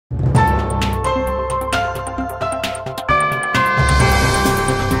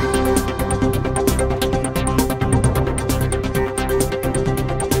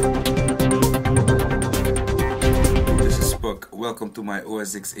welcome to my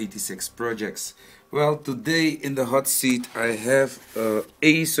OS X86 projects. Well, today in the hot seat I have a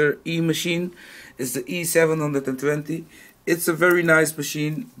ACER eMachine. It's the E720. It's a very nice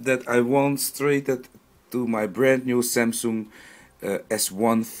machine that I once traded to my brand new Samsung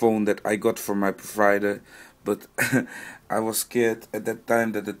S1 phone that I got from my provider, but I was scared at that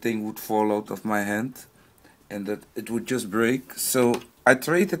time that the thing would fall out of my hand and that it would just break. So I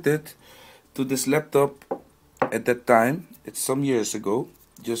traded it to this laptop. At that time, it's some years ago.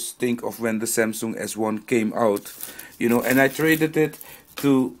 Just think of when the Samsung S1 came out, you know, and I traded it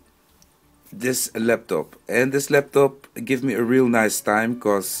to this laptop. And this laptop gave me a real nice time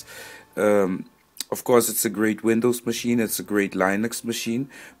because, of course, it's a great Windows machine, it's a great Linux machine,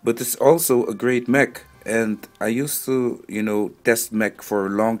 but it's also a great Mac. And I used to, you know, test Mac for a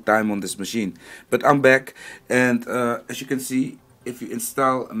long time on this machine. But I'm back, and as you can see, if you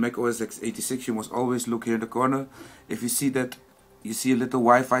install a Mac OS X86, you must always look here in the corner. If you see that, you see a little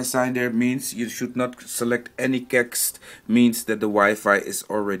Wi-Fi sign there, means you should not select any text, means that the Wi-Fi is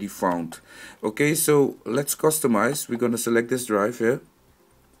already found. Okay, so let's customize. We're gonna select this drive here.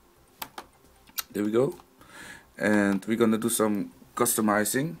 There we go. And we're gonna do some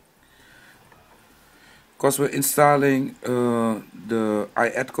customizing. Because we're installing the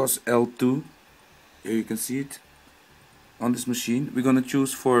iATKOS L2. Here you can see it. On this machine, we're gonna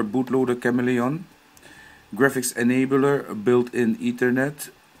choose for bootloader Chameleon, graphics enabler, built-in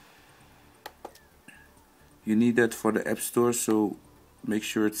Ethernet. You need that for the App Store, so make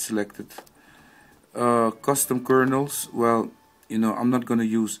sure it's selected. Custom kernels, well, you know, I'm not gonna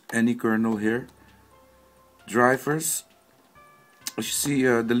use any kernel here. Drivers, as you see,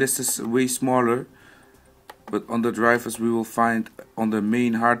 the list is way smaller, but on the drivers we will find on the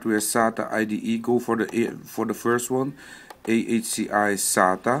main hardware SATA IDE. Go for the first one. ACER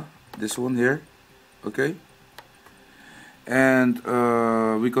SATA, this one here, okay. And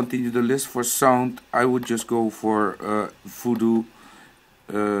we continue the list. For sound, I would just go for Voodoo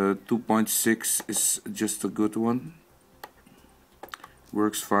 2.6 is just a good one,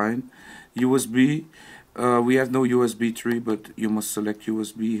 works fine. USB, we have no USB 3, but you must select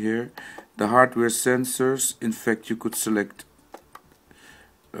USB here. The hardware sensors, in fact you could select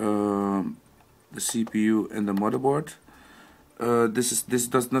the CPU and the motherboard. This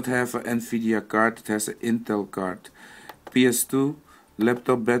does not have an NVIDIA card, it has an Intel card. PS2,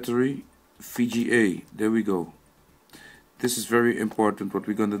 laptop battery, VGA, there we go. This is very important what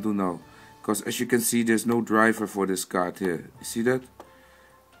we're gonna do now, because as you can see there's no driver for this card here. You see that?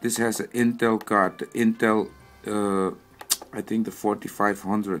 This has an Intel card, the Intel, I think the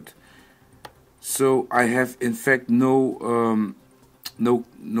 4500. So I have in fact no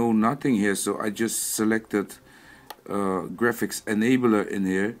nothing here, so I just selected graphics enabler in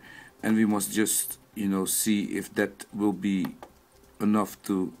here, and we must just, you know, see if that will be enough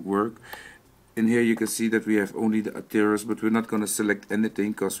to work. In here you can see that we have only the Atheros, but we're not going to select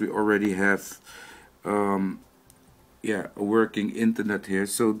anything because we already have yeah, a working internet here.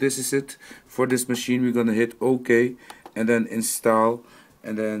 So this is it for this machine. We're going to hit OK and then install,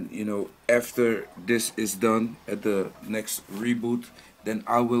 and then, you know, after this is done at the next reboot, then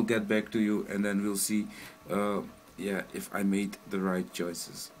I will get back to you, and then we'll see yeah, if I made the right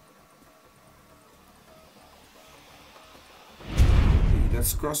choices. Okay,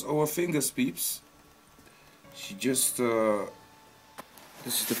 let's cross our fingers, peeps. She just this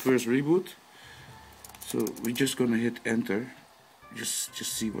is the first reboot, so we're just gonna hit enter, just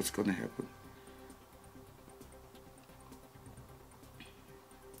see what's gonna happen.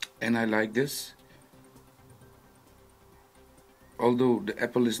 And I like this, although the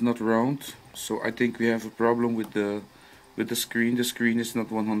apple is not round, so I think we have a problem with the screen. The screen is not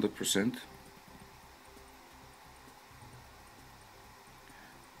 100%.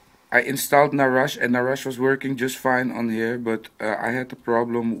 I installed Narush, and Narush was working just fine on here, but I had a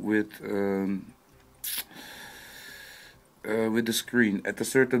problem with the screen. At a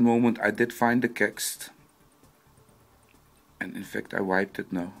certain moment I did find the text, and in fact I wiped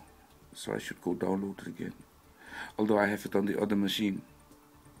it now, so I should go download it again, although I have it on the other machine.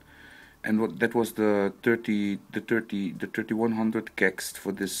 And what that was the 3100 text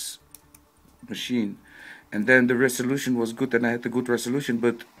for this machine, and then the resolution was good, and I had a good resolution,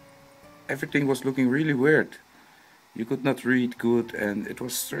 but everything was looking really weird. You could not read good, and it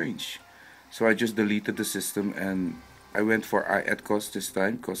was strange. So I just deleted the system, and I went for iATKOS this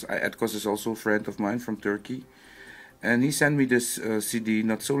time, because iATKOS is also a friend of mine from Turkey, and he sent me this CD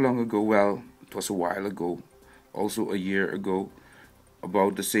not so long ago. Well, it was a while ago, also a year ago,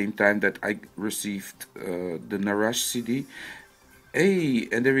 about the same time that I received the Narush CD. Hey,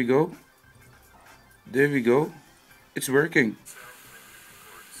 and there we go. There we go. It's working.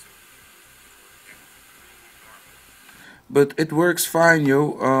 but it works fine,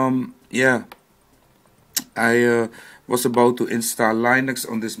 yo. Yeah, I was about to install Linux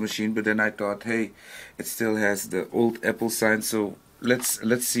on this machine, but then I thought, hey, it still has the old Apple sign, so let's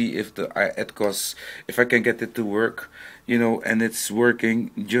see if the iATKOS, if I can get it to work, you know, and it's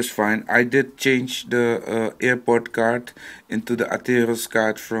working just fine. I did change the AirPort card into the Atheros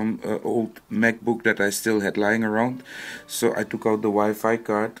card from old Macbook that I still had lying around, so I took out the Wi-Fi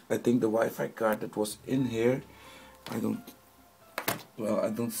card. I think the Wi-Fi card that was in here, I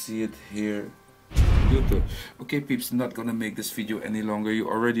don't see it here. Okay peeps, not gonna make this video any longer. You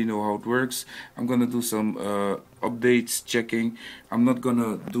already know how it works. I'm gonna do some updates, checking. I'm not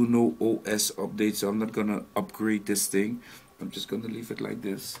gonna do no OS updates, so I'm not gonna upgrade this thing. I'm just gonna leave it like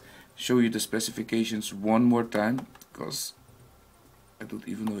this, show you the specifications one more time, because I don't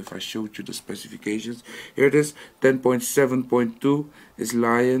even know if I showed you the specifications. Here it is. 10.7.2 is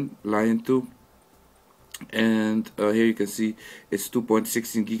Lion 2, and here you can see it's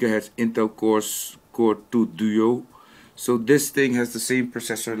 2.16 gigahertz Intel Core 2 Duo. So this thing has the same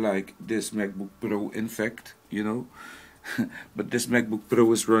processor like this MacBook Pro, in fact, you know. But this MacBook Pro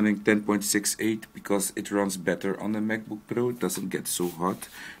is running 10.68 because it runs better on the MacBook Pro. It doesn't get so hot.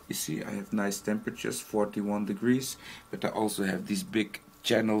 You see, I have nice temperatures, 41 degrees, but I also have these big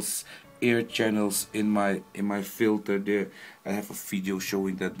channels, air channels in my filter there. I have a video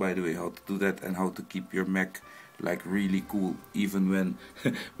showing that, by the way, how to do that and how to keep your Mac like really cool even when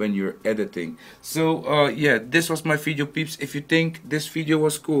when you're editing. So yeah, this was my video, peeps. If you think this video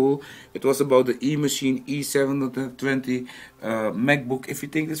was cool, it was about the eMachine e720 MacBook. If you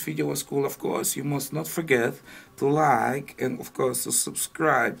think this video was cool, of course you must not forget to like and of course to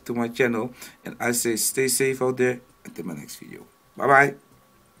subscribe to my channel. And I say stay safe out there. Until my next video, bye bye.